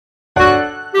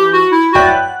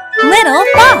little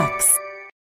fox.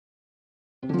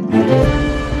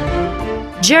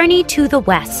 Journey to the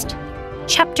West.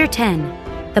 Chapter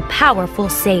 10. The Powerful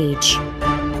Sage.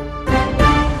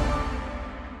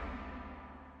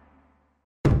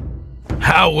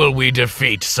 How will we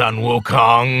defeat Sun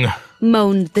Wukong?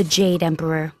 Moaned the Jade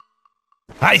Emperor.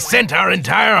 I sent our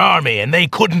entire army and they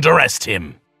couldn't arrest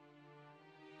him.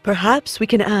 Perhaps we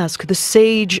can ask the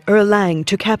sage Erlang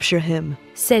to capture him,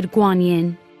 said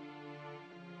Guanyin.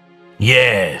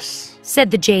 Yes, said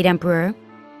the Jade Emperor.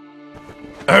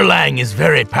 Erlang is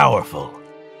very powerful.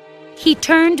 He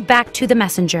turned back to the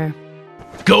messenger.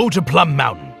 Go to Plum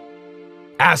Mountain.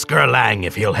 Ask Erlang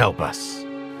if he'll help us.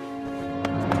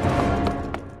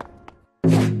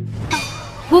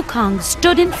 Wukong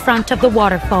stood in front of the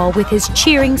waterfall with his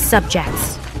cheering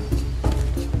subjects.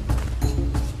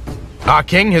 Our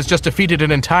king has just defeated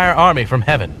an entire army from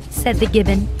heaven, said the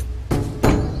gibbon.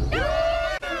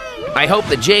 I hope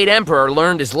the Jade Emperor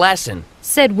learned his lesson,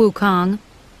 said Wukong.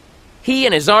 He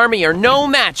and his army are no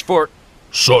match for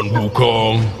Sun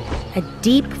Wukong. A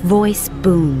deep voice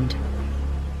boomed.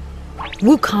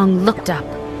 Wukong looked up.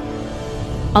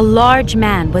 A large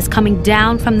man was coming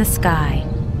down from the sky.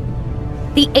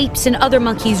 The apes and other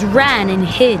monkeys ran and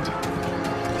hid.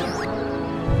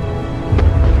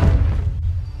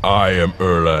 I am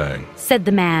Erlang, said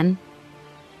the man.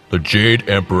 The Jade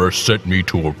Emperor sent me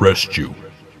to arrest you.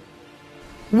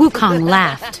 Wukong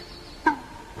laughed.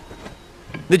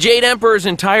 The Jade Emperor's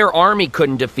entire army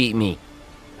couldn't defeat me.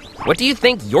 What do you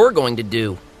think you're going to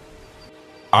do?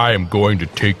 I am going to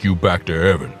take you back to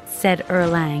heaven, said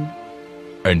Erlang.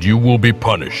 and you will be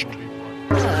punished.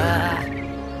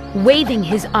 Waving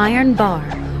his iron bar,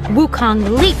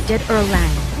 Wukong leaped at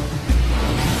Erlang.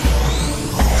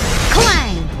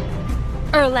 Clang!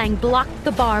 Erlang blocked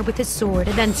the bar with his sword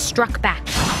and then struck back.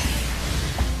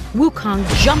 Wukong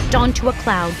jumped onto a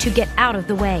cloud to get out of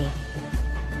the way.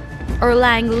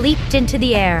 Erlang leaped into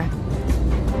the air.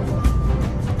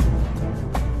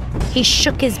 He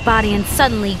shook his body and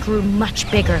suddenly grew much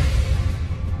bigger.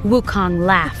 Wukong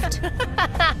laughed.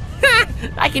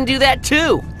 I can do that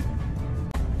too!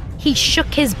 He shook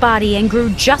his body and grew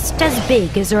just as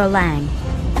big as Erlang.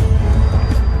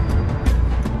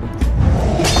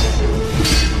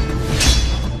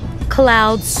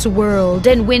 Clouds swirled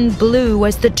and wind blew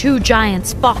as the two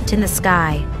giants fought in the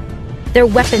sky. Their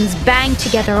weapons banged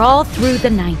together all through the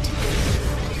night.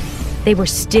 They were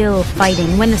still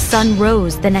fighting when the sun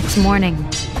rose the next morning.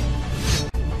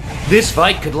 This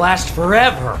fight could last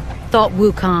forever, thought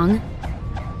Wukong.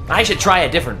 I should try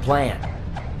a different plan.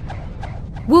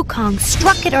 Wukong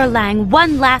struck at Erlang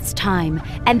one last time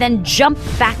and then jumped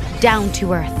back down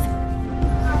to earth.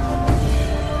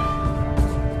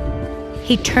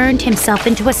 He turned himself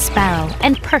into a sparrow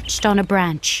and perched on a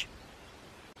branch.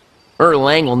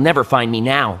 Erlang will never find me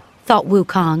now, thought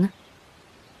Wukong.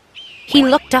 He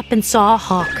looked up and saw a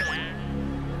hawk.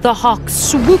 The hawk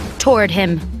swooped toward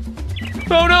him.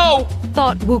 Oh no!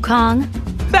 Thought Wukong.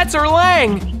 That's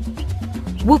Erlang!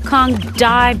 Wukong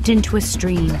dived into a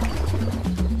stream.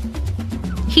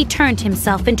 He turned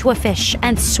himself into a fish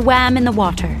and swam in the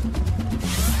water.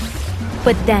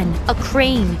 But then a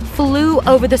crane flew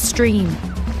over the stream.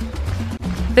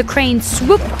 The crane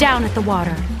swooped down at the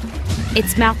water.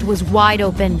 Its mouth was wide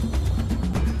open.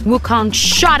 Wukong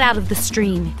shot out of the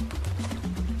stream.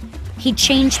 He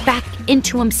changed back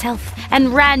into himself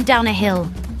and ran down a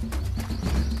hill.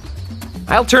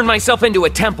 I'll turn myself into a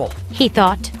temple. He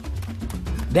thought.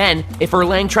 Then, if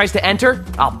Erlang tries to enter,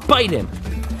 I'll bite him.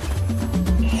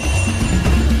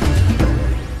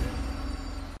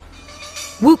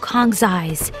 Wukong's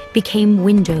eyes became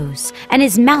windows, and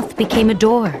his mouth became a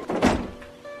door.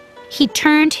 He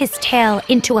turned his tail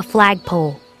into a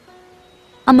flagpole.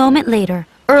 A moment later,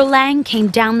 Erlang came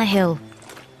down the hill.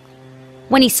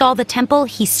 When he saw the temple,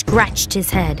 he scratched his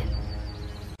head.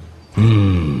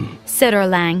 Said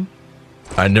Erlang.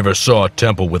 I never saw a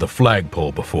temple with a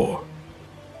flagpole before.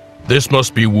 This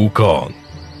must be Wukong.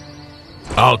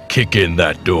 I'll kick in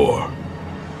that door.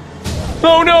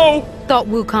 Oh no! Thought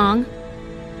Wukong.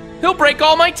 He'll break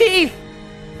all my teeth!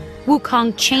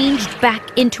 Wukong changed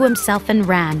back into himself and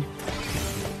ran.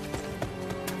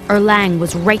 Erlang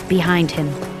was right behind him.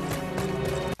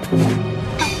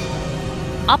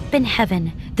 Up in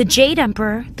heaven, the Jade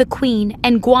Emperor, the Queen,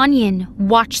 and Guanyin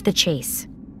watched the chase.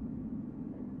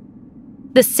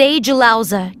 The sage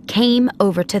Laozi came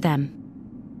over to them.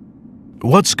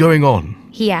 What's going on?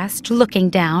 He asked, looking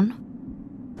down.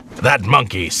 That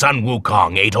monkey, Sun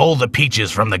Wukong, ate all the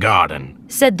peaches from the garden,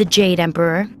 said the Jade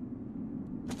Emperor.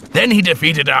 Then he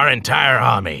defeated our entire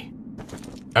army.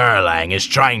 Erlang is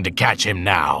trying to catch him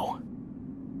now.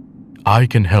 I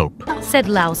can help. said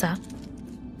Lauza.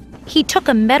 He took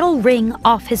a metal ring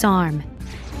off his arm.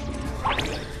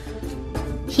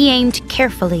 He aimed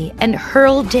carefully and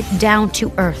hurled it down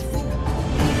to earth.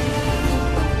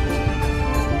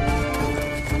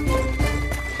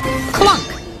 Clunk!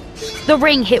 The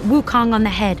ring hit Wukong on the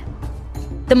head.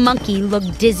 The monkey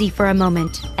looked dizzy for a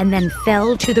moment and then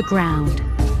fell to the ground.